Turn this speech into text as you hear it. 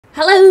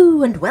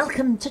Hello and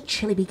welcome to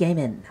Chillibee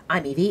Gaming.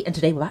 I'm Evie and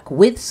today we're back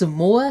with some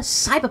more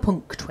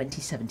Cyberpunk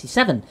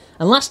 2077.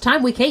 And last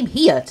time we came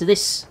here to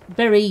this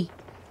very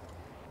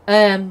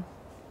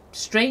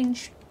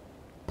strange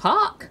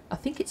park. I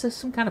think it's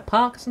some kind of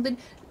park or something,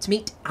 to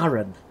meet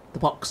Aaron, the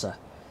boxer,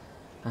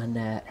 and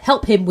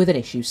help him with an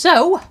issue.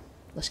 So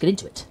let's get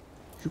into it.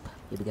 Here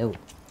we go.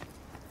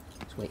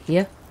 Let's wait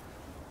here.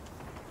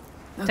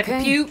 Okay. Take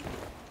a pew.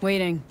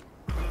 Waiting.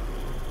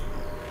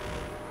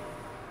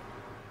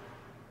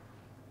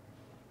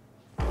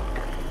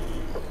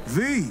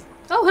 V!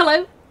 Oh,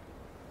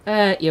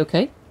 hello. You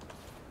okay?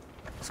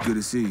 It's good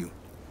to see you.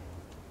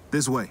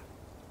 This way.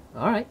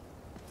 Alright.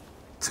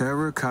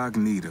 Terra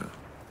Cognita.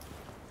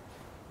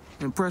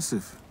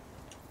 Impressive.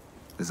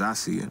 As I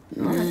see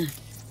it.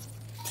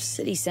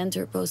 City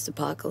center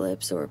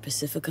post-apocalypse or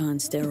Pacifica on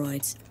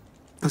steroids.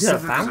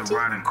 Pacifica's fountain? a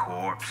rotting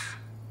corpse.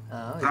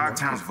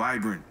 Dogtown's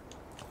vibrant.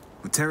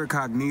 With Terra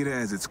Cognita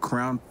as its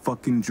crown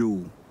fucking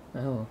jewel.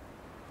 Oh.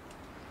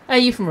 Are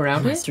you from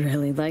around here? Must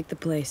really like the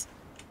place.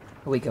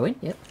 Are we going?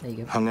 Yep, there you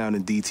go. Hung out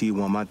in DT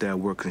while my dad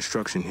worked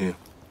construction here.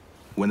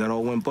 When that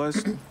all went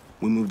bust,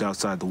 we moved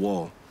outside the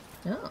wall.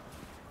 Oh.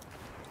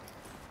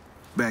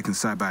 Back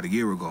inside about a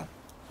year ago.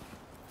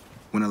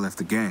 When I left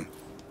the gang.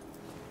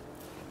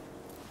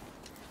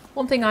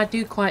 One thing I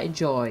do quite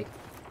enjoy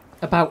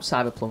about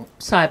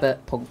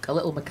Cyberpunk, a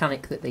little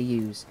mechanic that they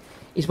use,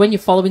 is when you're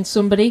following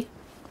somebody,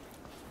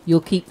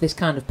 you'll keep this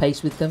kind of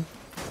pace with them,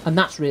 and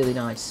that's really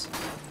nice.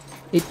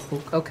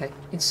 Okay.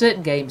 In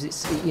certain games,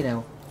 it's, you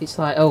know, it's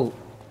like, oh,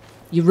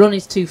 your run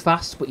is too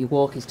fast, but your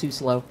walk is too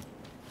slow.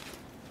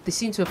 They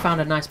seem to have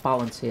found a nice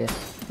balance here,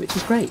 which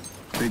is great.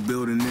 Big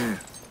building there.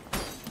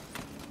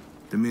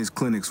 The men's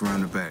clinics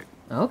around the back.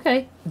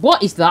 Okay.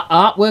 What is that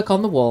artwork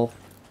on the wall?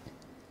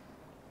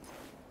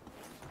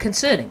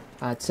 Concerning,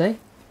 I'd say.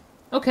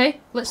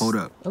 Okay, let's... Hold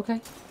up.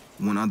 Okay.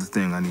 One other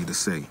thing I need to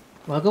say.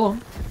 Well, go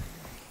on.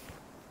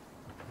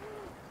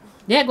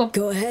 Yeah, go on.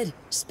 Go ahead,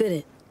 spit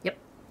it. Yep.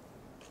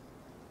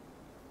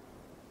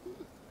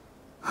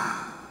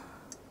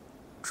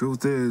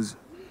 Truth is,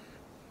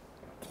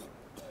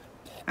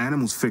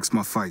 Animals fix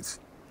my fights.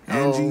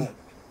 Angie,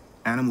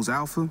 Animals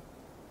Alpha,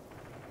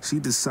 she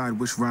decide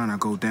which round I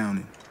go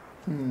down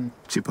in.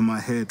 Chip in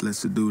my head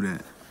lets her do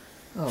that.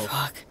 Oh.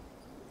 Fuck.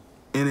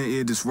 Inner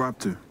ear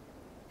disruptor.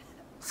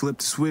 Flip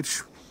the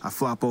switch, I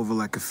flop over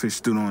like a fish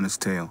stood on its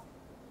tail.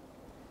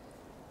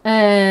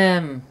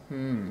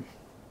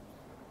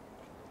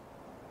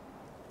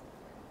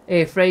 Are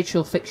you afraid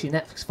she'll fix your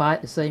Netflix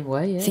fight the same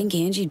way, yeah? Think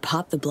Angie'd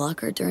pop the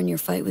blocker during your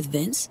fight with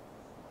Vince?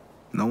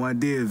 No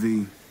idea,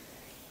 V.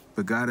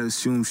 But gotta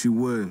assume she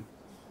would.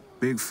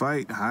 Big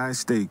fight, high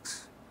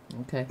stakes.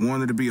 Okay.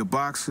 Wanted to be a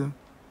boxer,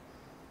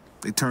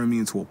 they turned me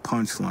into a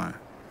punchline.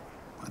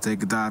 I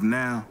take a dive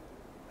now,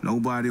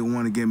 nobody will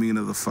want to give me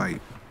another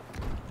fight.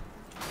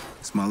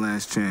 It's my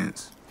last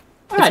chance.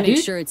 Alright, Make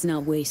dude. sure it's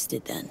not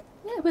wasted then.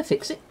 Yeah, we'll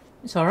fix it.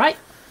 It's alright.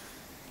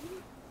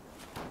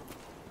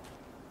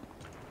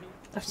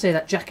 I have to say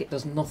that jacket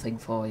does nothing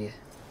for you.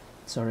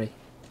 Sorry.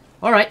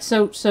 Alright,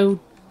 so...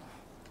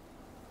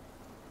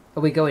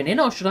 Are we going in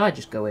or should I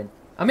just go in?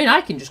 I mean,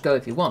 I can just go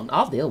if you want.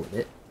 I'll deal with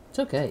it. It's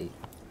okay.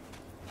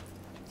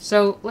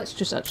 So, let's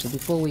just actually,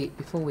 before we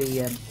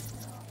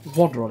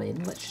wander on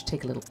in, let's just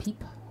take a little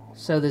peep.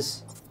 So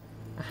there's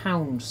a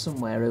hound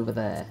somewhere over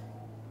there.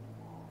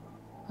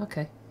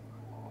 Okay.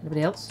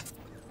 Anybody else?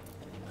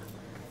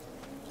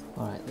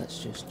 Alright, let's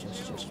just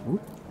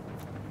whoop.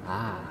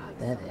 Ah,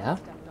 there they are.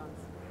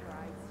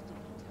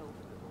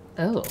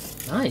 Oh,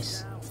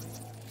 nice.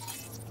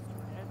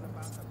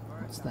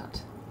 What's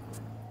that?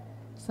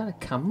 Is that a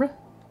camera?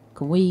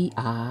 Can we...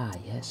 Ah,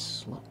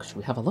 yes. Look, should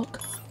we have a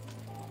look?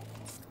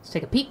 Let's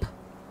take a peep.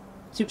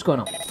 See what's going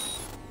on.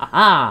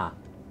 Aha!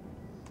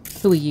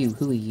 Who are you?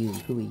 Who are you?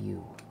 Who are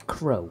you?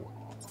 Crow.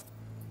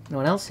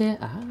 Anyone else here?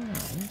 Ah,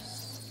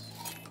 yes.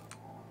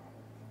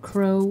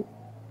 Crow.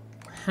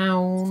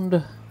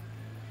 Hound.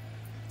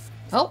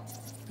 Oh,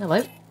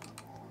 hello.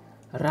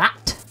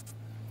 Rat.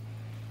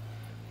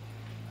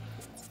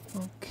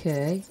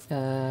 Okay.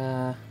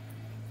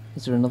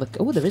 Is there another...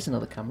 Oh, there is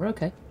another camera.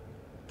 Okay.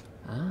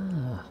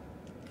 Ah.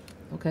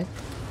 Okay.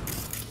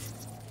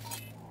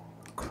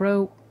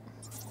 Crow.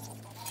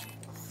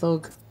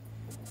 Thug.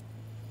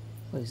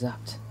 What is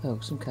that? Oh,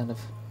 some kind of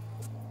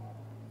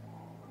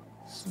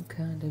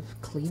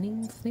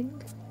cleaning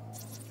thing?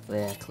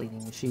 Yeah,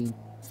 cleaning machine.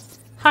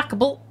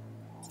 Hackable.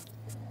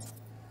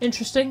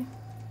 Interesting.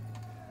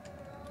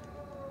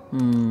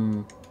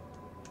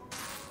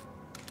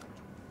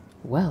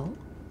 Well,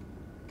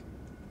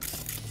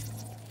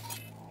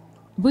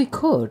 we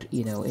could,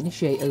 you know,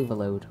 initiate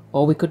overload,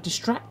 or we could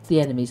distract the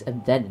enemies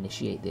and then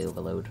initiate the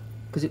overload,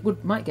 because it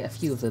might get a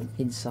few of them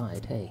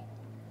inside. Hey,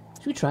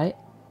 should we try it?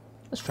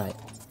 Let's try it.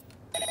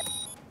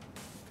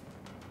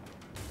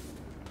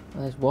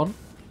 Well, there's one.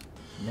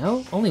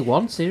 No, only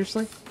one.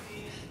 Seriously?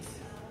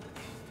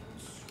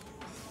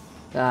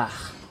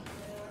 Ah.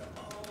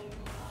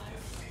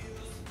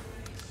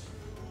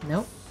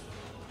 No.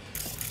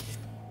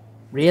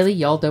 Really?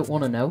 Y'all don't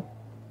want to know?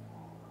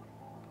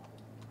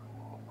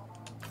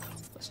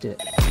 Let's do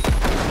it.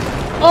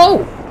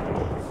 Oh!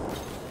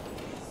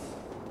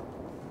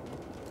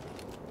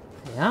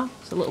 Yeah,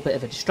 it's a little bit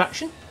of a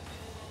distraction.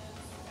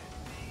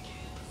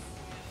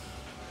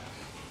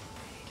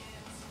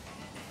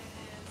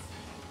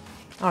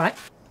 Alright.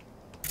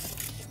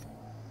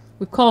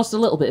 We've caused a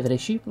little bit of an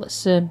issue.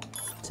 Let's turn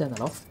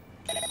that off.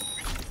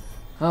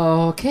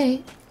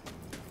 Okay.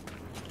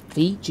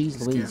 V,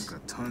 jeez Louise.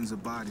 Got tons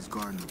of bodies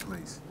guarding the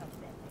place.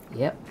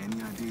 Yep.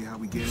 Any idea how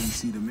we get in to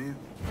see them in?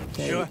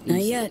 Okay, Not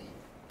easy. yet,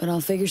 but I'll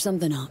figure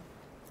something out.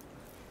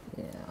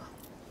 Yeah.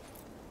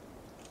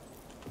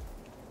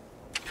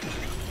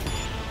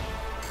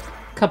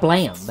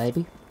 Kablam,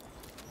 baby.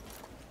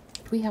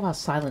 Do we have our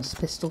silenced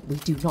pistol? We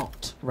do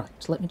not. Right,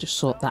 let me just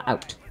sort that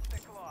out.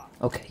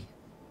 Okay.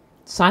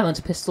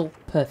 Silenced pistol,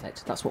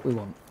 perfect. That's what we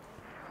want.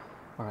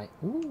 Alright.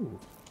 Ooh.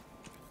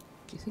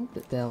 Do you think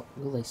that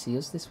will they see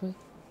us this way?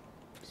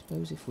 I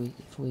suppose if we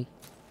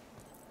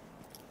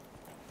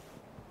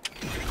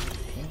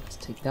okay, let's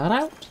take that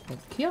out.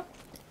 Thank you.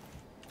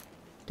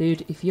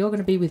 Dude, if you're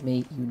gonna be with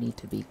me, you need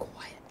to be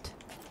quiet.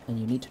 And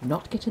you need to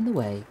not get in the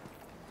way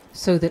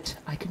so that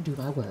I can do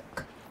my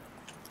work.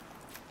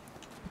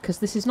 Because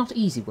this is not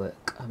easy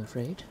work, I'm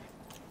afraid.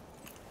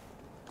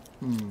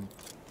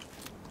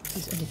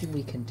 Is there anything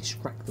we can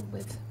distract them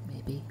with?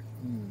 Maybe?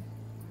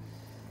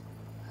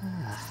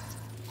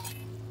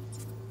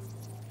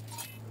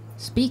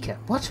 Speaker.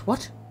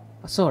 What?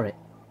 I saw it.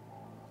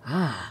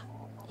 Ah.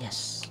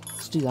 Yes.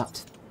 Let's do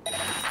that.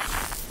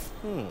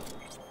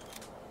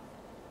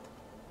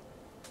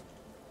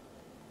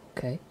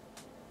 Okay.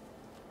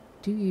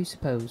 Do you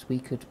suppose we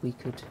could...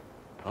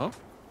 Huh?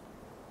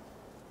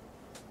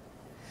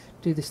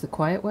 do this the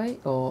quiet way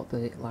or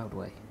the loud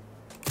way?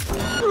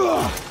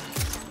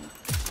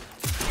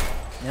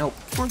 Nope.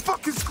 We're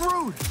fucking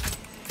screwed!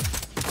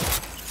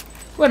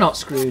 We're not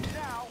screwed.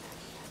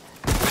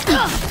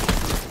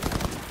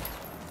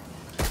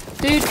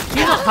 Dude, do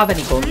you not have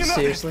any guns,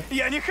 seriously?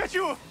 Я не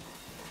хочу!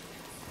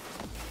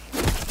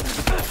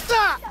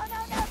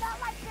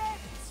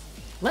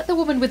 Let the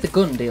woman with the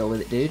gun deal with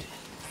it, dude.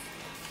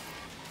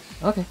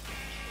 Okay.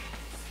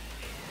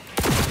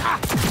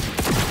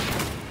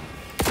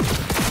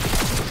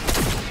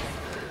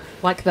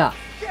 Like that.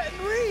 Getting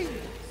reamed!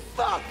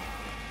 Fuck!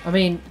 I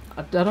mean,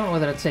 I don't know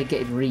whether I'd say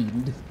getting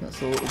reamed.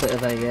 That's a little bit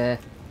of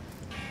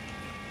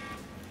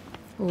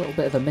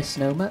a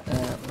misnomer. Oh,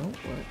 well,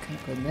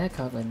 can't go in there,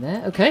 can't go in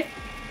there. Okay.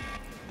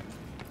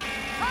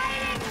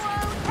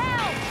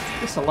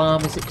 This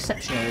alarm is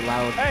exceptionally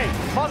loud. Hey,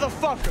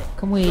 motherfucker!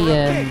 Can we,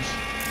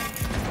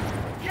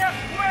 Guess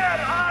where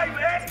I'm aiming!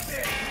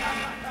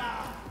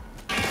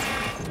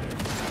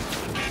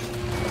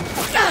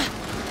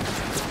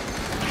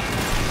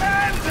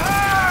 And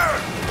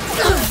her!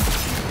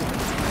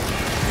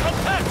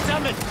 Attack,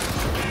 damn it!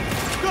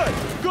 Good.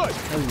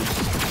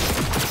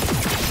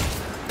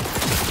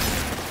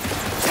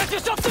 Get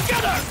yourself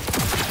together!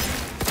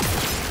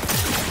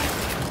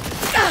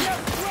 Guess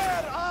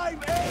where I'm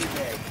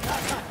aiming!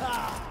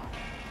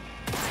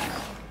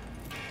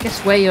 guess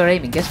where you're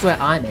aiming? Guess where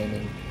I'm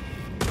aiming?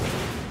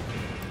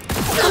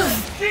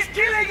 She's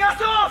killing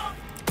us off!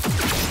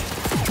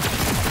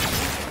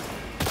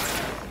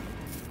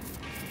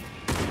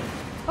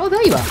 Oh,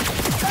 there you are.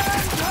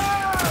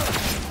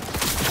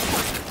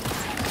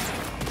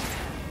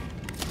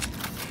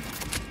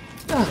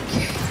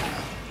 Okay.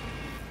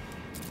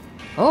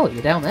 Oh,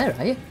 you're down there,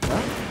 are you?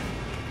 Well.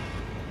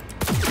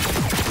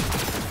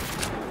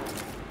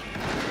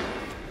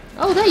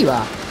 Oh, there you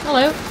are.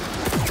 Hello.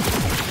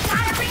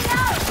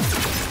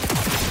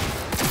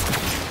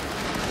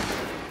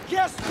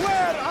 Guess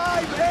where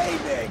I'm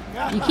aiming!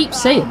 You keep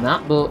saying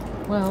that, but,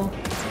 well...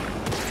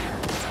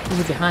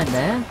 You're behind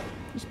there,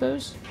 I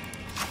suppose?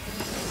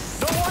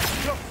 So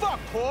what? You're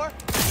fucked, whore!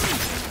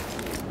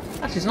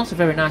 That is not a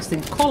very nice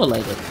thing to call a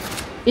lady,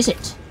 is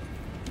it?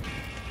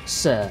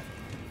 Sir.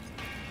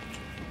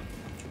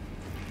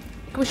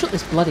 Can we shut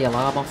this bloody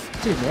alarm off?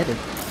 It's doing me head in.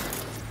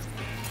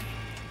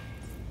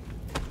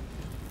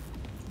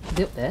 Is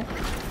he up there?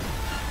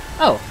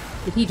 Oh,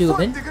 did he do a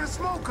bin? They're gonna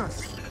smoke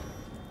us!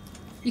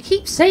 You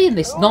keep saying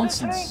this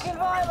nonsense. Shrinking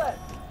violet.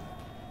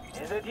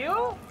 Is it you?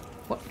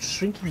 What,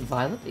 shrinking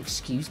violet?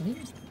 Excuse me?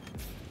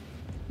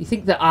 You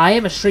think that I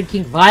am a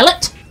shrinking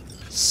violet?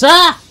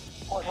 Sir!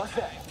 What was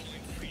that?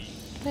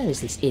 Where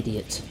is this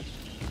idiot?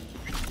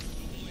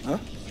 Huh?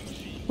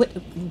 Wait,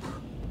 ooh.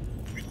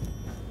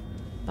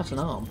 That's an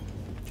arm.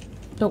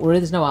 Don't worry,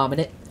 there's no arm in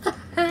it.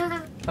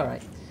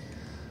 Alright.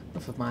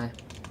 Enough of my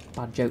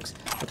bad jokes.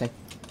 Okay.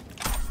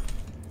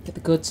 Get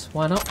the goods,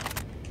 why not?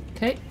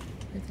 Okay.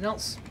 Anything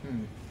else?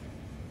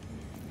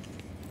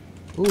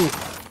 Ooh.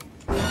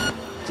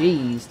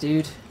 Jeez,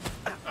 dude.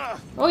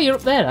 Oh, you're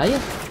up there, are you?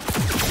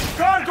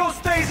 Cargo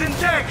stays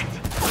intact!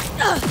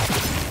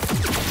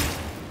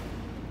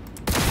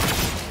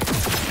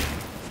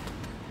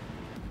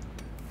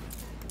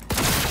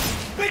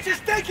 Bitch is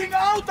taking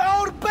out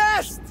our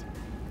best!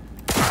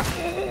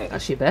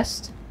 That's your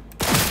best?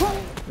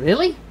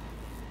 Really?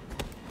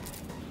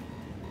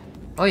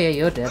 Oh yeah,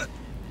 you're dead.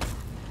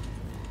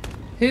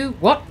 Who?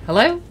 What?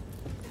 Hello?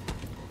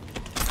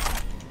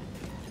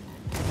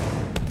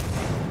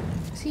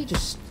 Is he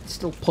just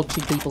still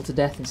punching people to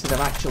death instead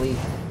of actually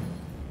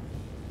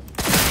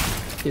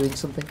doing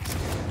something?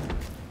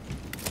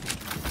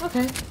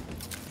 Okay.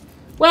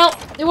 Well,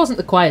 it wasn't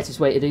the quietest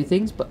way to do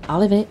things, but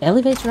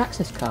elevator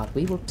access card.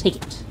 We will take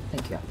it.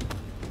 Thank you.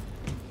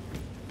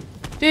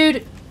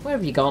 Dude, where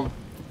have you gone?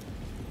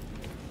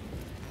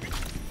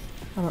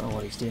 I don't know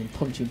what he's doing,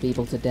 punching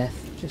people to death.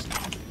 Just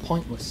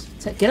pointless.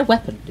 Get a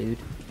weapon, dude.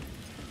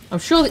 I'm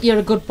sure that you're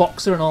a good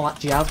boxer and all that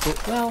jazz,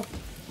 but, well...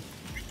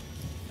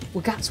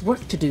 we got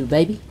work to do,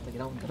 baby. Gotta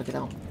get on, gotta get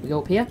on. We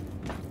go up here?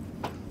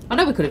 I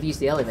know we could have used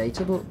the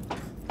elevator, but...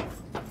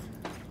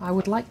 I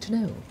would like to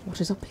know what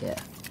is up here.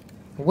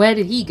 Where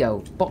did he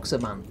go? Boxer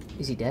man.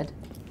 Is he dead?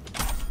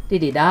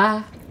 Did he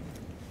die?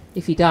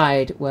 If he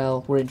died,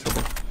 well, we're in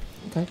trouble.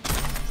 Okay.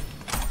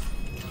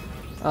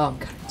 Oh, I'm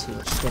carrying too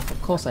much stuff.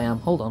 Of course I am.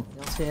 Hold on.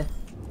 What's here?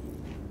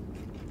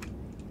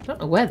 I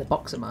don't know where the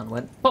boxer man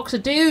went. Boxer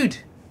dude!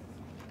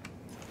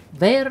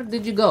 Where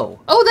did you go?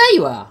 Oh, there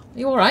you are! Are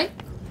you alright?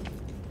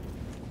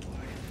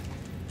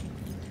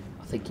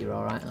 I think you're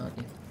alright, aren't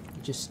you?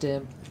 You're just,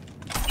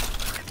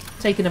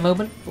 taking a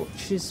moment,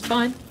 which is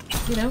fine,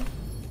 you know.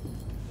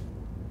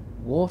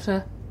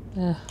 Water.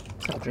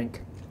 Let's have a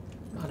drink.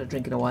 Not had a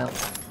drink in a while.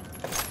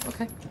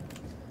 Okay.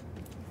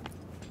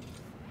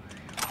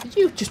 Did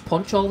you just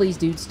punch all these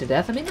dudes to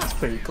death? I mean, that's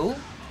pretty cool.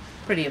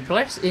 Pretty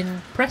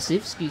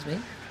impressive, excuse me.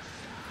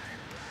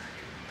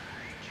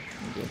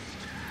 Okay.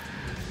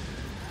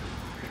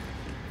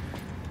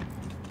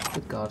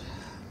 Good God.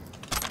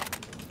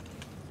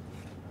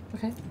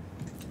 Okay.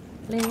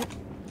 Hello.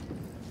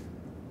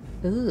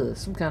 Ugh,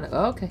 some kind of...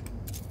 Oh, okay.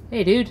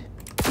 Hey, dude.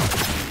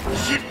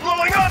 She's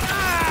blowing up!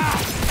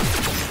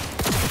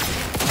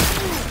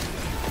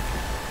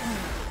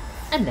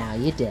 And now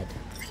you're dead.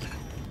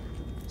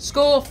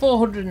 Score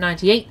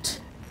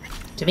 498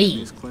 to me.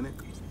 This clinic,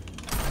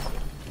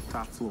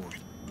 top floor.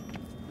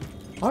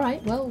 All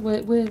right. Well,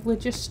 we're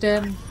just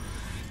I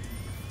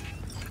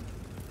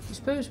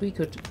suppose we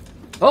could.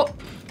 Oh,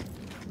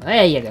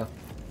 there you go.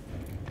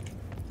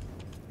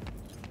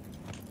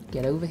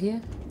 Get over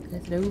here.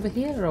 Anything over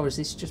here, or has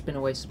this just been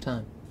a waste of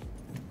time?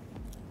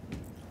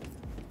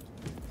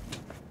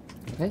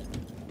 Okay.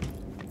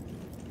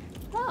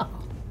 Oh,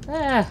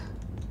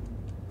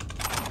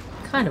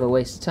 kind of a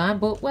waste of time,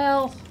 but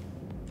well,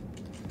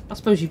 I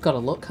suppose you've got to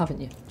look,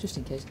 haven't you? Just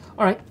in case.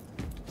 All right.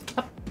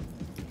 Up.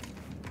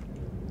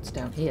 It's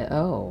down here.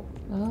 Oh.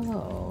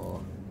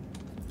 Oh.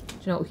 Do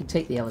you know what? We can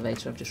take the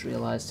elevator, I've just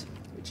realised,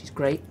 which is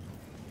great.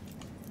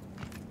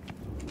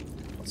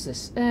 What's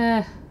this?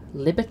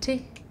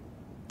 Liberty?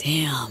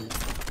 Damn.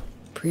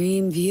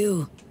 Preem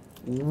view.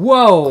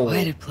 Whoa!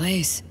 Quite a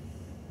place.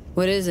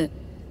 What is it?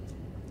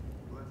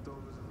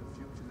 Leftovers of the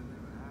future that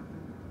never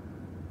happened.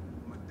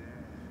 My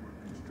dad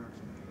worked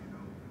construction, you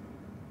know.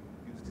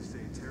 Used to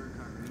say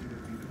terracotta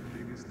would be the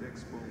biggest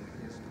expo in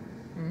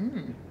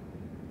history.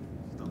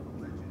 Stuff a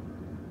legend.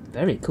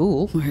 Very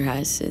cool.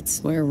 Whereas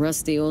it's where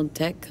rusty old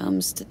tech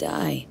comes to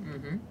die.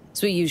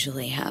 That's what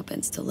usually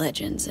happens to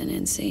legends in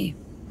NC.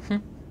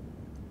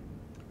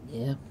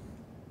 Yeah.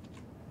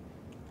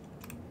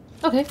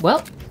 Okay,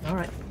 well,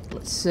 alright.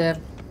 Let's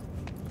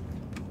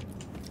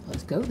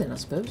go then, I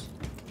suppose.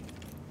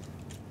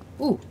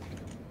 Ooh.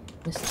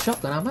 Missed the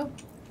shotgun ammo.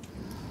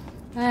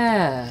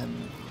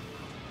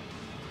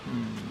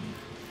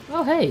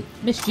 Oh hey,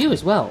 missed you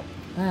as well.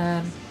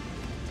 Might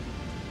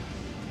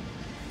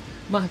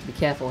have to be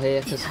careful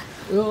here, because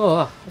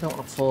I don't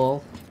want to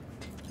fall.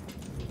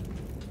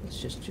 Let's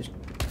just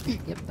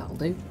yep, that'll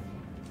do.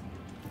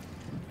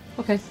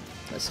 Okay,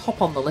 let's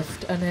hop on the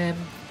lift and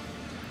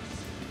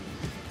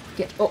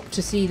get up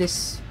to see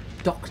this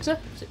doctor.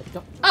 Is it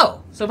a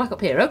oh, so back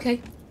up here.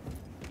 Okay.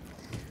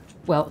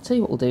 Well, I'll tell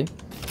you what we'll do.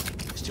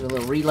 Just do a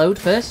little reload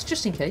first,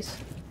 just in case.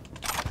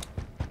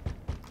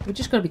 We're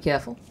just got to be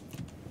careful.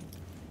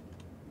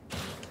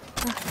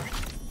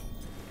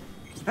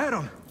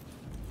 Aaron!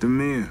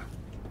 Demir.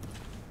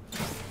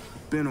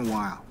 Been a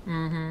while.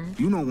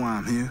 You know why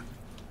I'm here.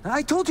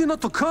 I told you not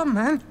to come,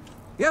 man.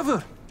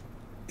 Ever.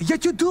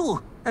 Yet you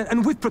do.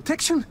 And with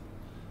protection?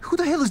 Who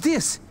the hell is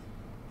this?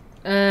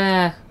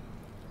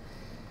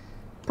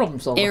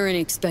 Problem solver. Aaron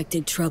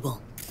expected trouble.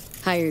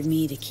 Hired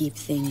me to keep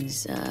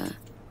things,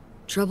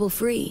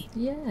 trouble-free.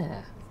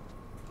 Yeah.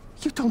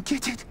 You don't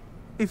get it.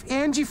 If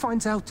Angie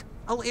finds out,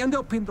 I'll end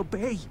up in the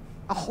bay.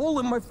 A hole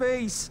in my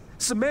face.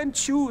 Cement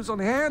shoes on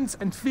hands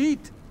and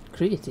feet.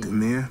 Creatine.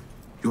 Demir,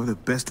 you're the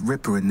best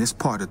ripper in this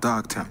part of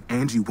Dogtown.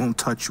 Angie won't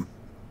touch you.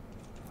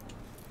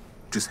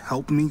 Just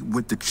help me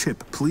with the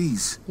chip,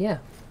 please. Yeah.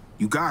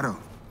 You gotta. Are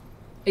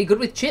you good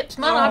with chips,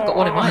 man? I've got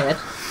one in my head.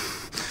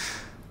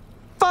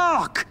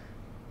 Fuck!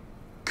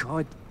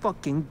 God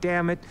fucking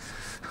damn it.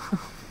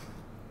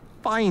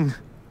 Fine.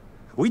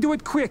 We do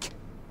it quick.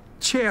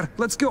 Chair,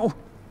 let's go.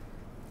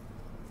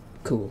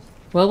 Cool.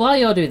 Well, while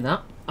you're doing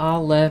that,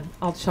 I'll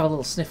just have a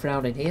little sniff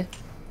around in here.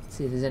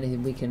 See if there's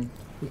anything we can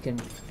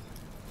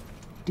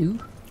do.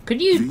 Can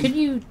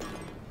you?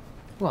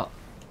 What?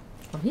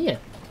 I'm here.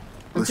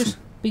 I'm Listen. just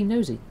being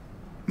nosy.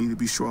 Need to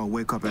be sure I'll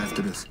wake up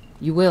after this.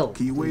 You will.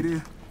 Can you wait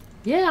here?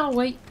 Yeah, I'll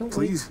wait. Don't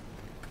Please.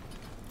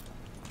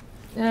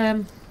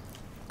 wait.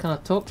 Can I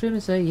talk to him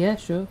and say, yeah,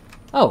 sure?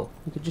 Oh,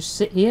 we could just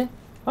sit here?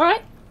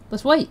 Alright,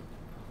 let's wait.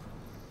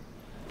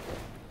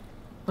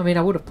 I mean,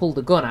 I would have pulled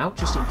the gun out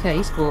just in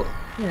case, but,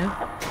 you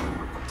know.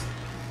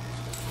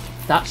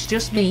 That's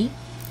just me.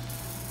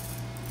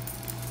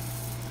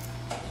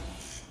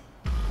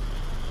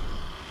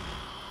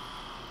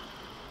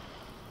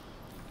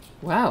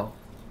 Wow.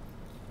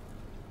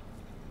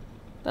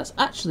 That's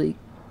actually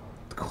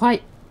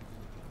quite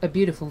a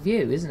beautiful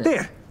view, isn't it?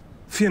 There.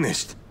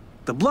 Finished.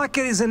 The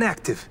blockade is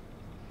inactive.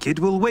 Kid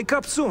will wake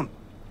up soon.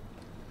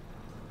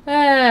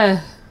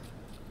 Blocker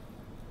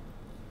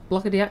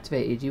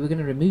deactivated. You were going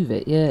to remove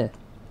it, yeah.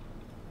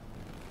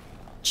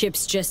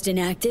 Chip's just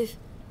inactive?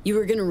 You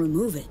were gonna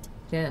remove it.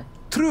 Yeah.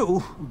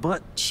 True,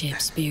 but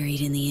Chip's buried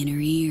in the inner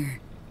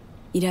ear.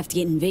 You'd have to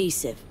get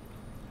invasive.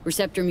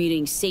 Receptor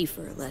muting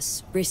safer,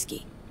 less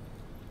risky.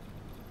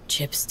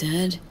 Chip's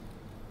dead.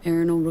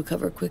 Aaron will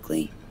recover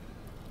quickly.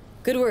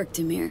 Good work,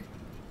 Demir.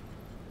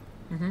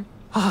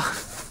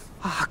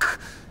 fuck.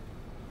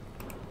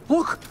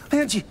 Look,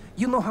 Angie,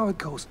 you know how it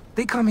goes.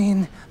 They come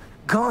in,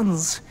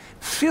 guns,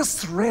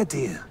 fists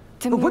ready.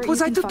 What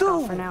was I to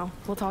do? For now,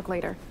 we'll talk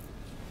later.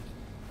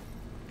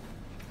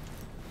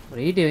 What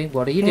are you doing?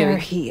 What are you There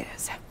doing? he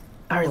is,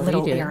 our What are you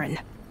little doing? Aaron.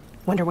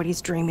 Wonder what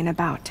he's dreaming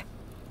about.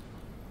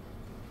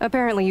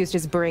 Apparently used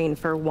his brain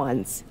for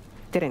once.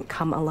 Didn't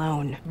come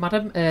alone.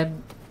 Madam, your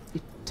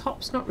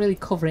top's not really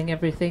covering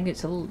everything.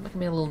 It's making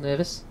me a little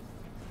nervous.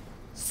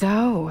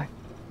 So,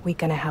 we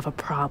gonna have a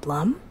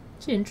problem?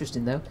 It's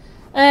interesting, though.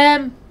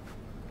 How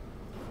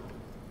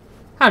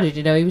did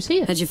you know he was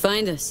here? How'd you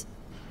find us?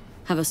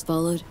 Have us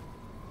followed?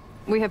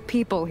 We have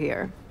people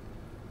here.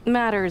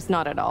 Matters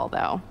not at all,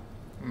 though.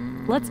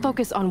 Let's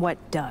focus on what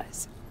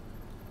does.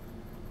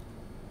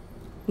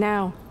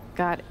 Now,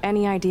 got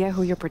any idea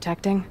who you're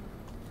protecting?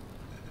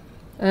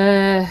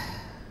 A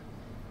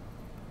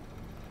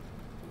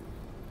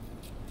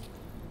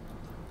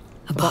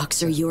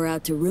boxer you're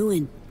out to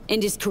ruin.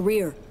 End his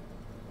career.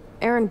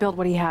 Aaron built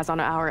what he has on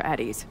our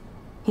eddies.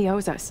 He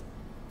owes us.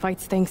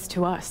 Fights thanks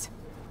to us.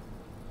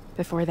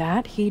 Before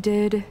that, he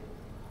did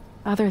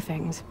other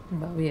things.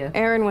 Well, yeah.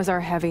 Aaron was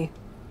our heavy.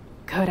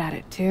 Good at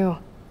it, too.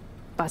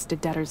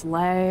 Busted debtors'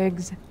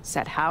 legs,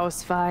 set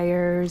house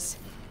fires.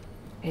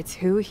 It's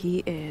who he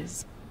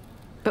is.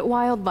 But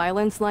wild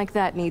violence like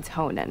that needs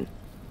honing,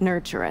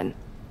 nurturing.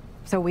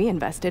 So we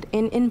invested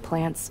in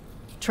implants,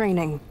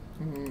 training.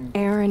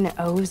 Aaron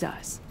owes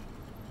us.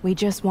 We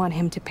just want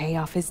him to pay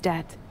off his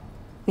debt.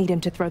 Need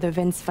him to throw the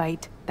Vince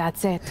fight,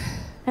 that's it.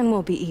 And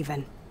we'll be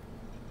even.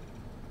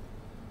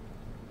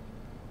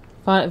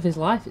 Fight of his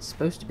life, it's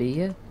supposed to be,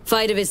 yeah.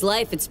 Fight of his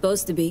life, it's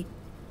supposed to be.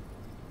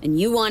 And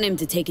you want him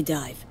to take a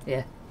dive.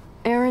 Yeah.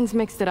 Aaron's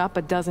mixed it up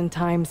a dozen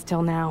times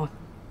till now.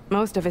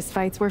 Most of his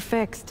fights were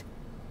fixed.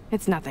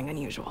 It's nothing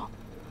unusual.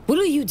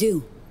 What'll you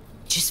do?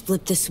 Just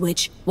flip the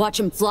switch, watch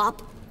him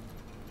flop?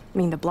 I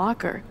mean, the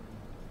blocker.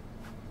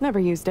 Never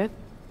used it.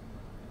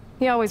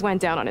 He always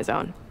went down on his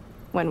own,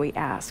 when we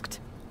asked.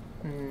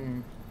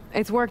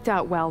 It's worked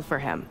out well for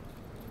him.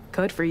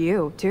 Good for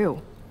you,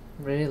 too.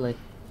 Really?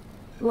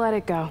 Let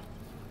it go.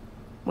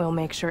 We'll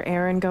make sure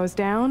Aaron goes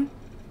down.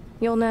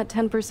 You'll net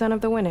 10%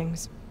 of the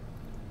winnings.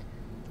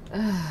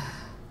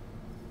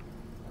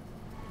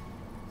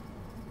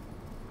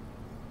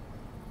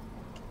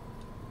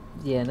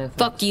 Yeah, no thanks.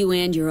 Fuck you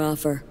and your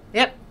offer.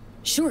 Yep.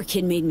 Sure,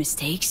 kid made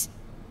mistakes.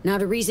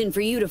 Not a reason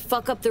for you to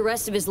fuck up the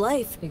rest of his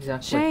life.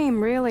 Exactly.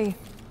 Shame, really.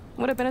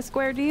 Would have been a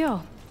square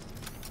deal.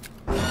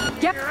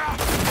 Yep. Get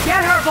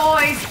her,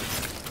 boys!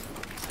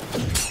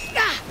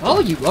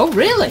 Oh,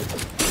 really?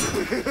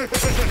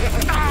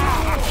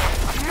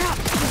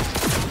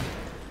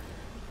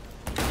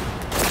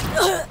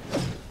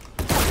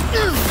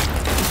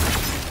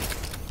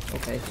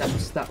 Okay,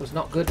 that was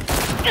not good.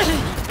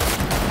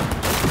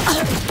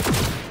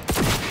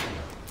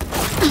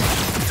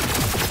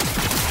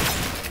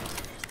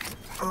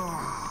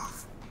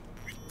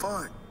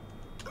 Fuck.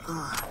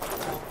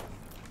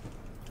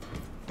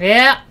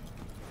 Yeah.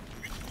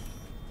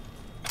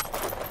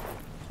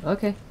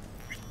 Okay.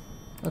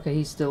 Okay,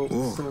 he's still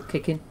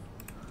kicking.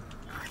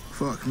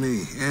 Fuck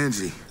me,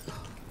 Angie.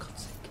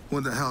 God's sake.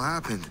 What the hell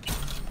happened?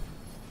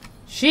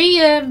 She,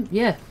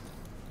 yeah.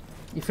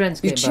 Your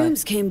friends Your came by.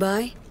 chums came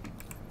by.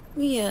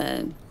 We,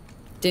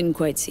 didn't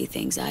quite see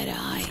things eye to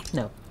eye.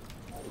 No.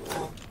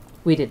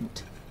 We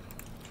didn't.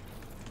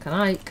 Can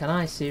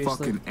I seriously?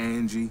 Fucking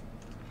Angie.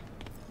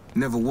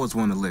 Never was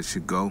one to let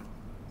shit go.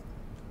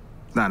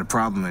 Not a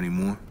problem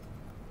anymore.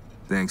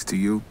 Thanks to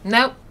you.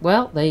 No.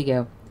 Well, there you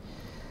go.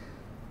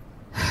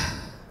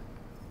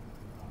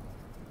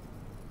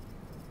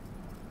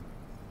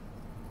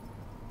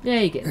 Yeah,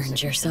 you get a Earned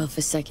second yourself chance.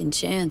 a second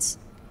chance.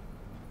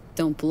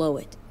 Don't blow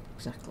it.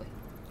 Exactly.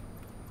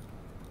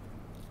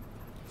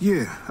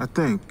 Yeah, I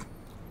think.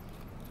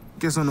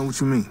 Guess I know what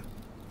you mean.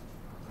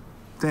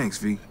 Thanks,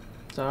 V.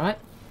 It's alright.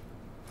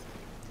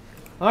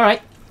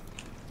 Alright.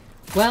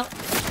 Well.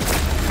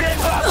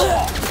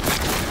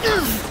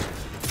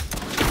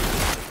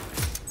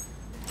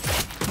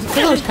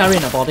 think I was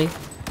carrying a body.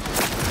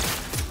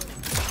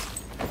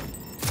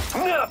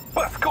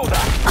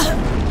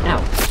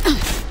 Ow.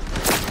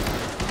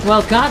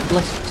 Well, God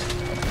bless it.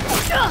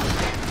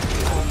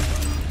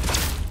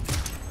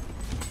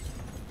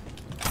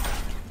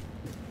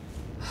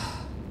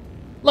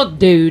 Look,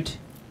 dude.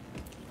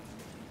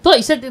 Thought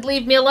you said they'd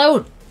leave me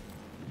alone.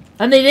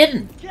 And they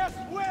didn't. Guess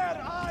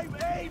where I'm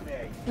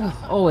aiming?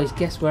 Oh, always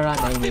guess where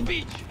I'm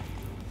aiming.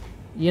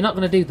 You're not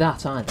going to do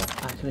that either.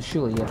 I can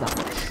assure you of that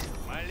much.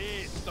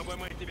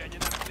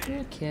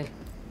 Okay.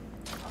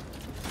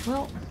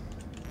 Well.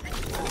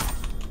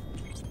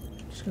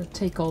 Just going to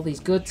take all these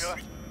goods.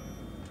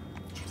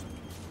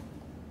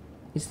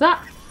 Is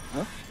that?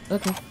 Huh?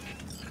 Okay.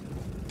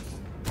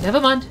 Never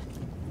mind.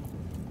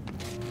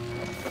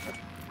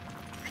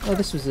 Oh,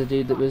 this was the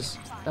dude that was...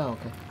 Oh,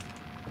 okay.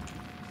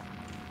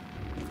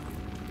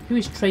 Who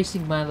is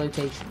tracing my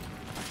location?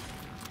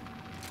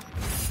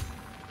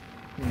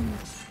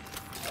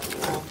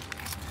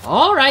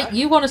 Alright,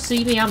 you want to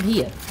see me, I'm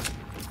here.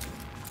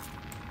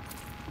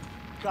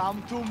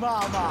 Come to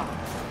mama.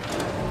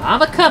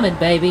 I'm a-coming,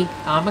 baby.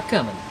 I'm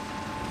a-coming.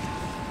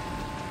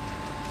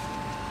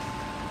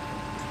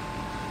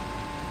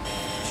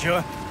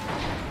 Sure.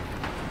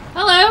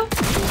 Hello.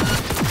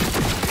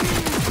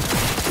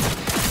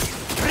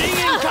 Bring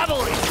in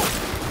cavalry.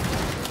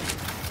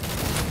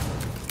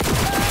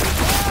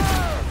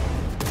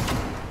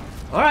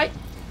 Alright.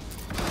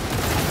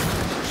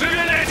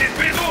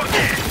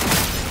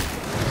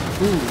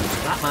 Ooh,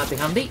 that might be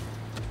handy.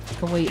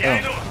 Can we... Oh.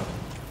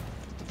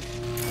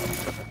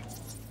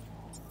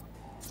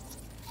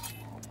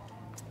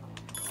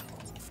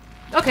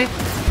 Okay.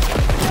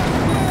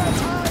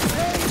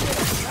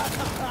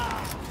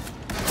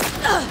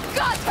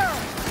 Got her!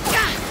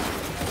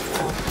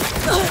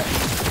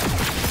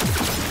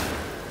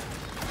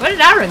 Where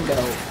did Aaron go?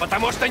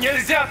 Потому что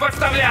нельзя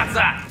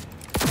подставляться!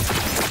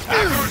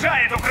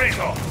 Окружай эту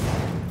крысу!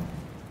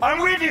 I'm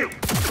with you!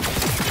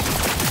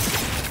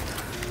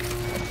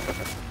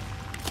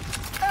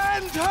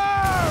 End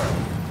her!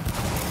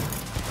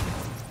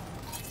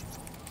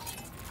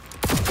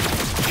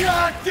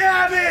 God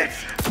damn it!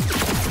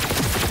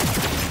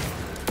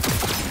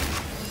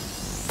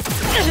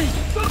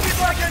 Looking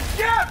like a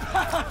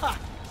gap!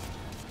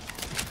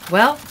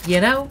 Well,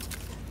 you know.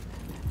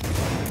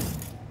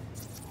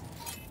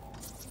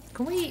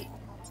 Can we...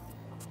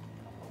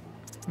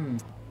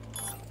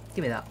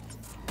 Give me that.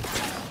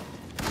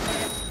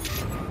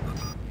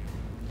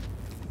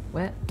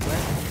 Where?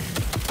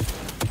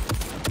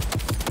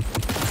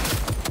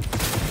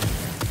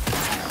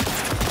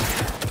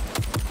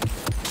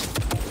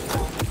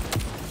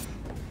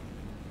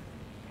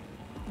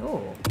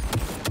 Oh.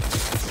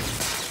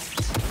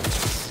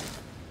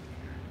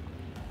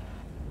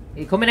 Are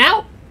you coming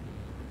out?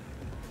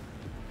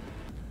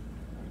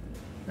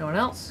 No one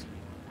else?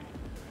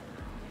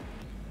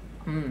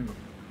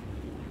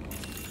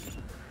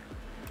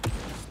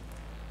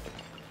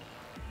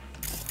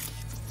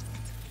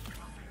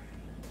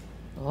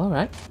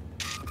 Alright.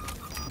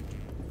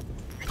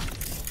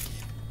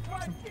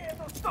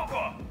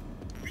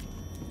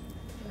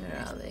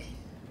 Where are they?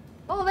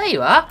 Oh, there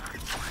you are.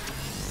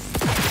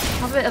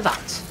 Have a bit of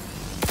that.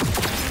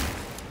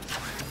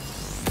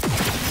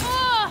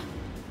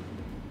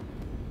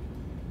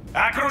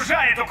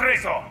 Окружай эту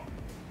крысу!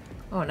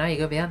 Oh, now you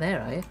go behind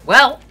there, are you?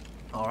 Well,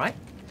 alright.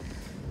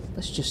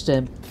 Let's just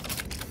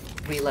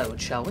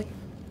reload, shall we?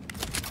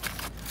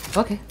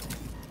 Okay.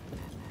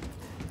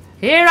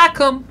 Here I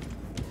come.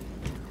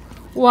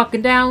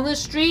 Walking down the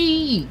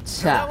street.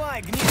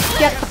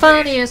 Get the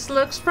funniest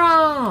looks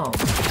from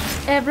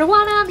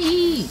everyone I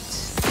meet.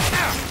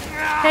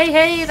 Hey,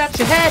 hey, that's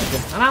your head,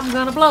 and I'm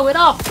gonna blow it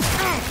off.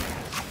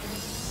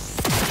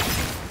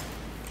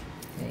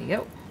 There you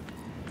go.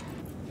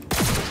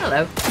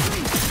 Hello.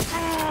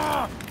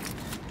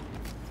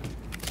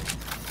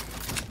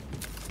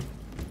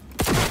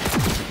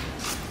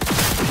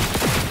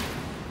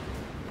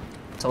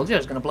 Told you I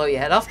was going to blow your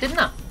head off, didn't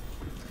I?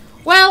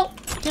 Well,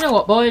 do you know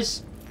what,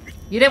 boys?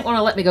 You didn't want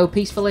to let me go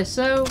peacefully,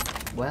 so...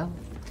 Well,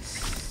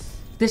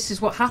 this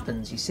is what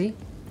happens, you see.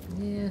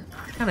 Yeah,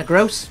 kind of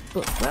gross,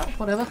 but, well,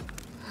 whatever.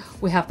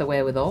 We have the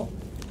wherewithal.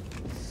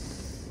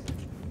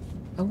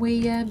 And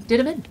we did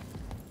him in.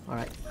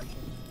 Alright.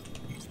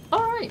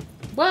 Alright.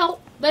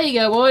 Well, there you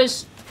go,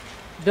 boys.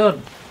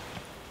 Done.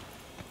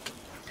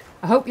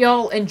 I hope you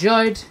all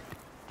enjoyed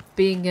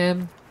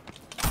being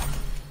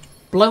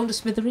blown to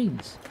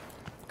smithereens.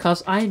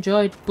 Because I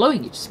enjoyed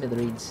blowing you to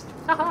smithereens.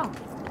 Haha.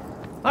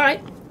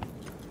 Alright.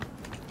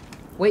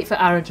 Wait for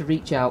Aaron to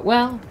reach out.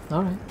 Well,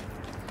 alright.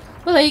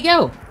 Well, there you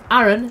go.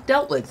 Aaron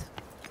dealt with.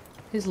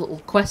 His little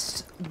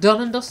quest done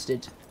and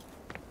dusted.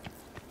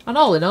 And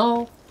all in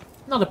all,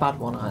 not a bad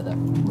one either.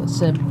 Let's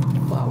put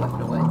our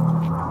weapon away.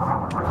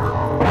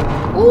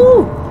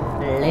 Ooh!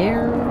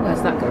 Hello.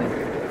 Where's that going?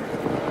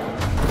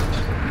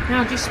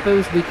 Now, do you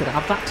suppose we could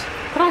have that?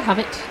 Could I have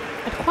it?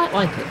 I'd quite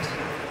like it.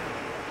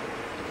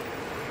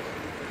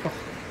 Oh,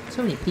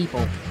 so many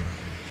people.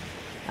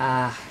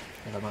 Ah,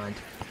 never mind.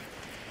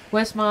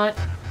 Where's my...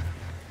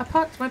 I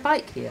parked my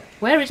bike here.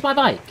 Where is my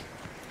bike?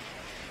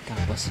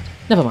 God, busted.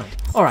 Never mind.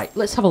 Alright,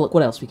 let's have a look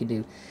what else we can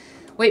do.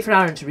 Wait for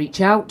Aaron to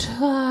reach out.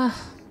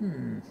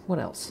 What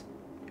else?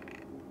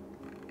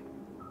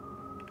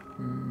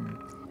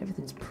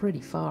 Everything's pretty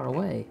far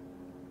away.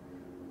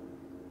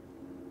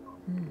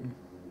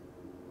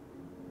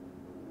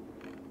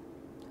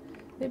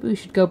 Maybe we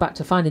should go back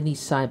to finding these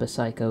cyber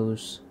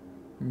psychos.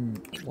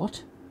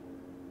 What?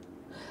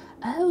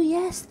 Oh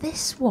yes,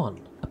 this one.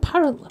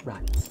 Apparently,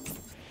 right.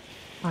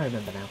 I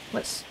remember now.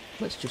 Let's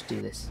just do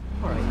this.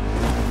 All right.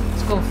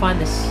 Let's go and find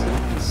this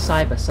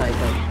cyber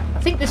psycho. I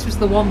think this was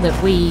the one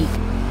that we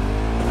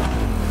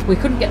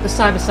couldn't get the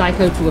cyber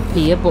psycho to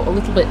appear, but a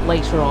little bit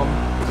later on.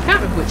 I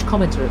can't remember which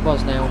commenter it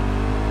was now.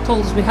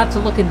 Told us we had to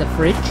look in the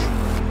fridge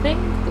thing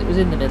that was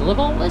in the middle of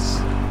all this.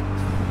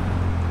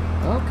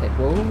 Okay,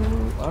 whoa,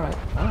 alright,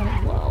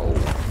 whoa.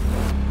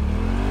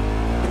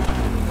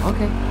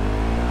 Okay.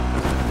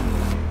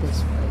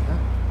 This way, huh?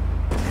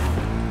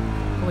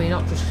 Can we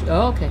not just...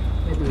 Oh, okay,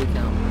 maybe we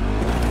can.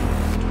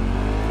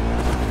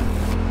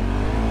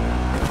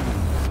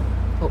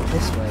 Oh,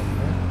 this way,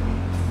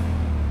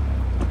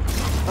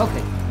 huh?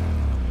 Okay.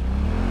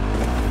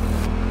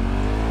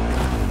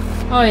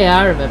 Oh yeah,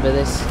 I remember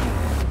this.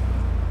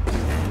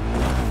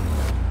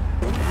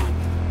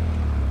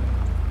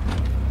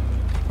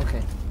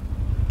 Okay.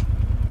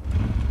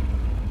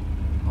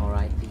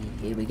 Alright,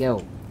 here we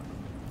go.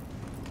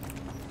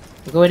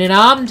 We're going in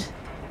armed.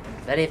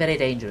 Very, very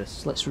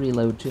dangerous. Let's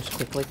reload just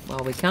quickly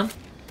while we can.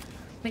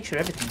 Make sure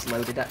everything's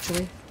loaded,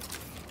 actually.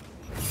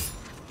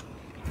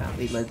 Can't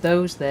reload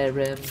those, they're,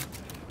 Okay,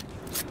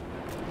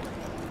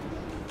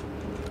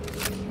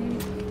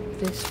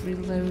 this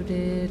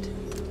reloaded.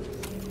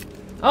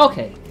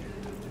 Okay.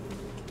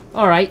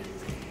 Alright.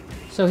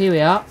 So here we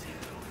are.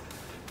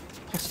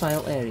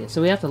 Hostile area.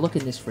 So we have to look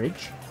in this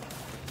fridge.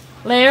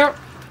 Lair!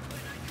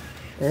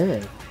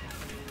 Ugh.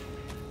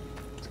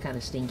 It's kind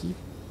of stinky.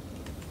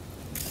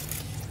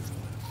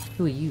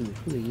 Who are you?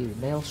 Who are you?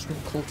 Maelstrom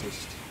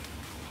cultist.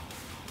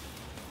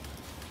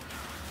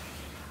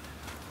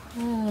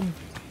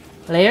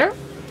 Lair?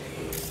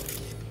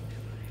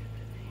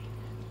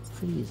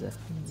 Freezer.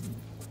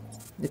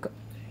 Look.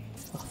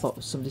 I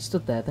thought somebody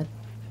stood there then.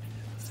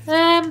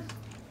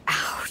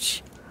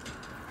 Ouch.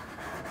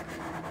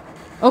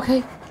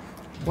 Okay.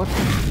 What?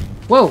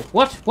 Whoa,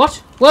 what? What?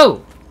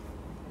 Whoa!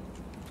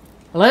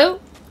 Hello?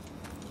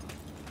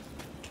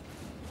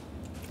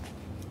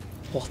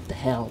 What the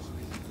hell?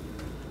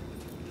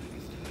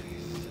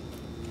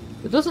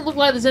 It doesn't look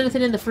like there's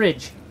anything in the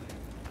fridge.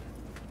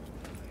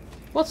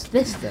 What's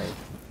this, though?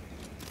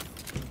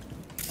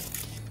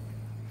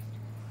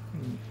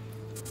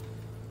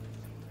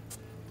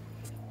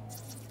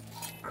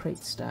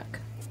 Crate stack.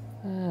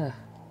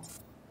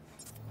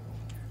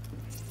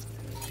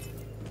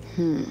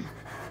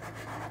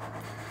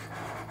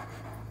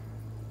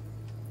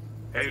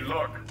 Hey,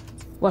 look.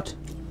 What?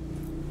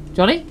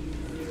 Johnny?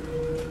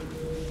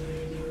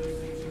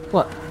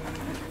 What?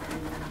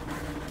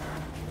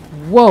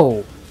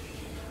 Whoa!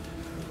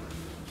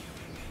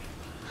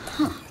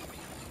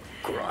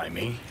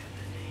 Grimy.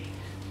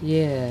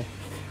 Yeah.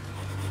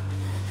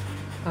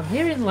 I'm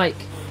hearing, like,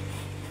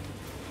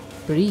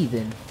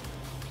 breathing.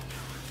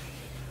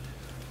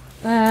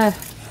 I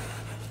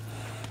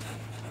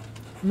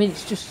mean,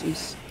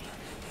 it's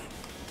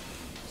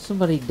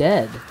somebody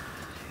dead.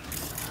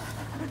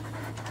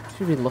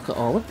 Should we look at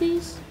all of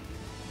these?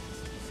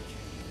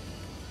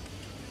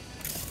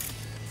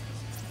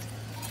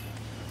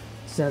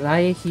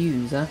 Zariah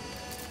Hughes, huh?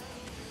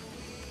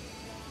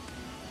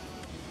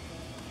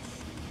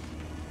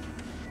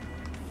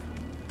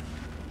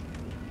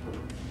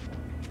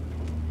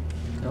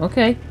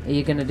 Okay, are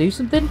you gonna do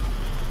something?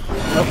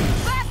 Oh.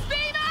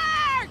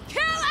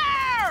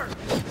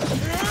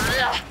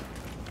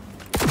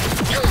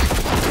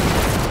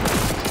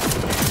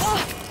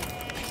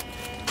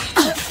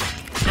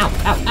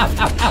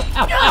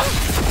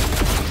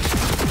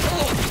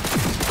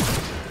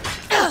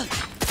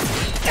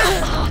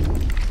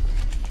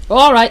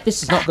 Alright,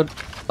 this is not good.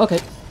 Okay.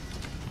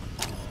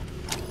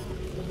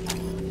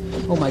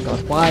 Oh my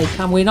god, why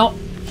can we not?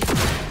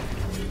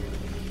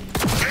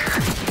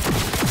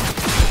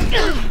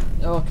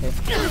 Okay.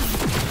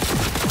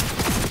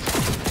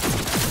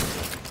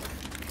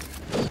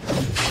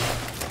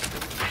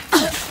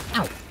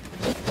 Ow.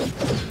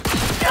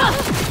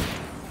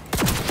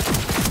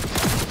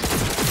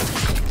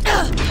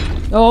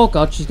 Oh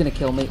god, she's gonna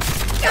kill me.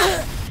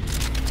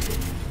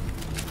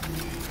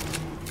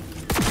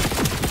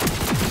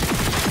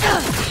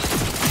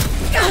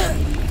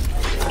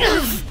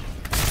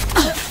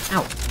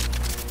 Ow.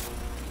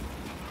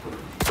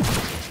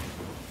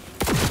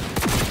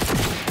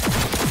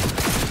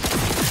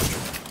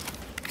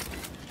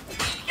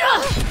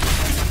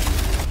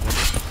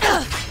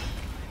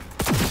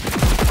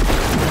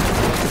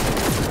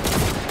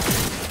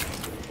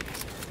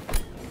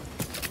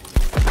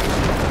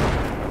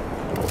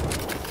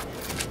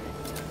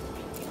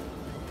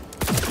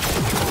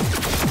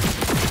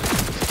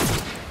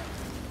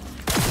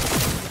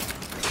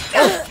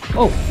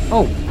 oh,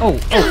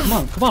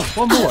 come on,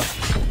 one more.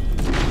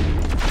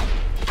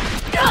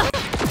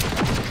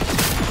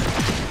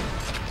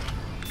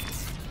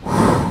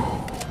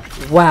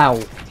 Wow.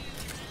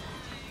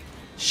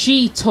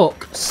 She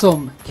took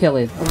some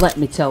killing, let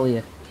me tell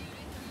you.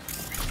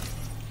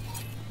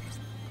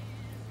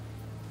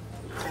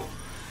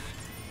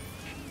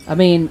 I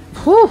mean,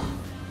 whew.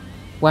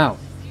 Wow.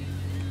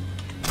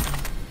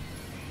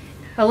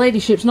 Her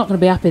ladyship's not going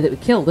to be happy that we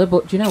killed her,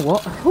 but do you know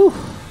what? Whew.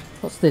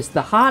 What's this?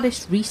 The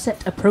hardest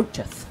reset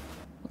approacheth.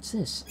 What's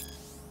this?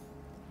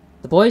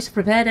 The boys have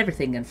prepared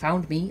everything and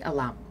found me a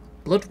lamp.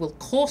 Blood will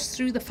course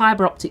through the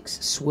fibre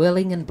optics,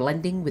 swirling and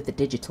blending with the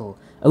digital,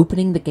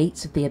 opening the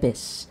gates of the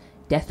abyss.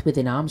 Death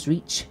within arm's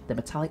reach, the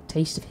metallic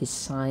taste of his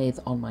scythe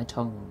on my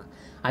tongue.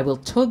 I will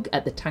tug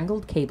at the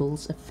tangled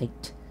cables of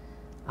fate.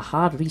 A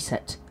hard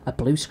reset, a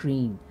blue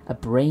screen, a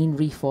brain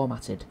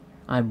reformatted.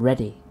 I'm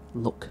ready.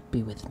 Luck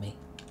be with me.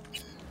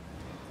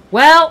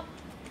 Well,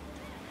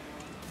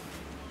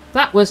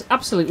 that was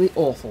absolutely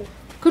awful.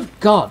 Good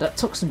God, that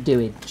took some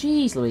doing.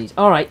 Jeez Louise.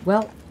 Alright,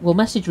 well, we'll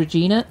message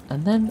Regina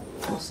and then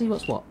we'll see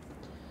what's what.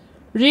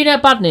 Regina,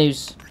 bad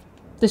news.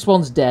 This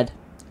one's dead.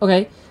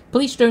 Okay,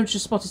 police drones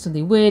just spotted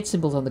something weird.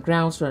 Symbols on the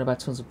ground surrounded by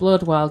tons of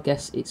blood. Wild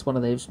guess it's one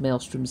of those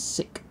Maelstrom's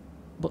sick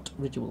but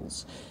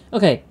rituals.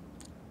 Okay.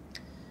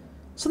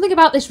 Something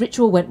about this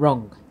ritual went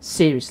wrong.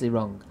 Seriously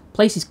wrong.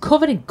 Place is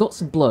covered in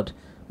guts and blood.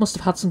 Must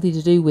have had something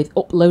to do with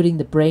uploading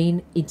the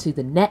brain into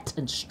the net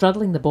and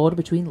straddling the border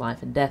between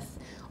life and death.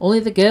 Only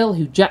the girl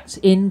who jacked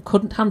in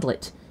couldn't handle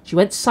it. She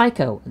went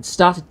psycho and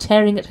started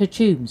tearing at her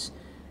tubes.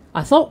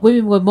 I thought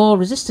women were more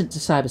resistant to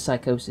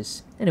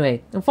cyberpsychosis.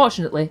 Anyway,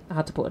 unfortunately, I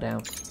had to put her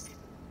down.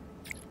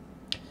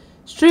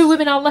 It's true,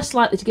 women are less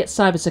likely to get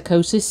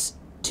cyberpsychosis.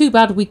 Too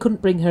bad we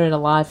couldn't bring her in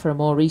alive for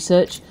more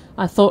research.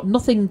 I thought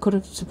nothing could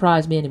have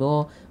surprised me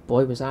anymore.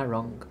 Boy, was I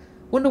wrong.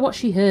 Wonder what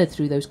she heard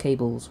through those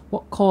cables.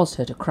 What caused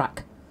her to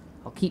crack?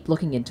 I'll keep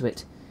looking into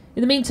it.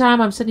 In the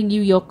meantime, I'm sending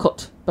you your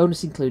cut,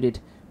 bonus included.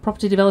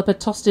 Property developer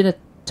tossed in a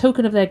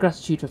token of their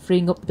gratitude for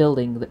freeing up the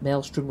building that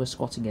Maelstrom was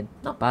squatting in.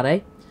 Not bad, eh?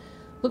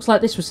 Looks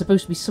like this was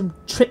supposed to be some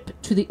trip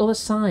to the other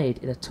side,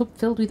 in a tub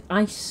filled with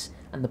ice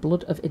and the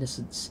blood of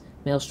innocence.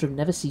 Maelstrom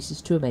never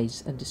ceases to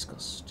amaze and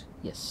disgust.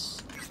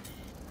 Yes.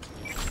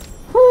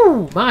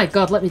 Whew, my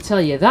God, let me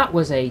tell you, that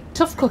was a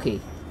tough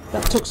cookie.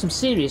 That took some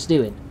serious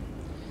doing.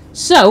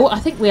 So, I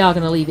think we are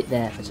going to leave it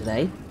there for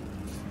today.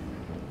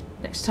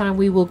 Next time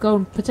we will go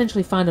and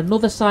potentially find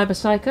another cyber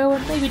psycho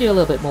and maybe do a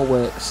little bit more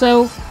work.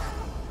 So,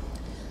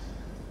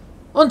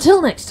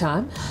 until next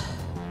time,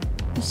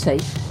 be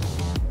safe,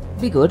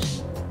 be good,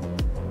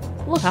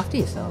 look after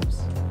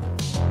yourselves.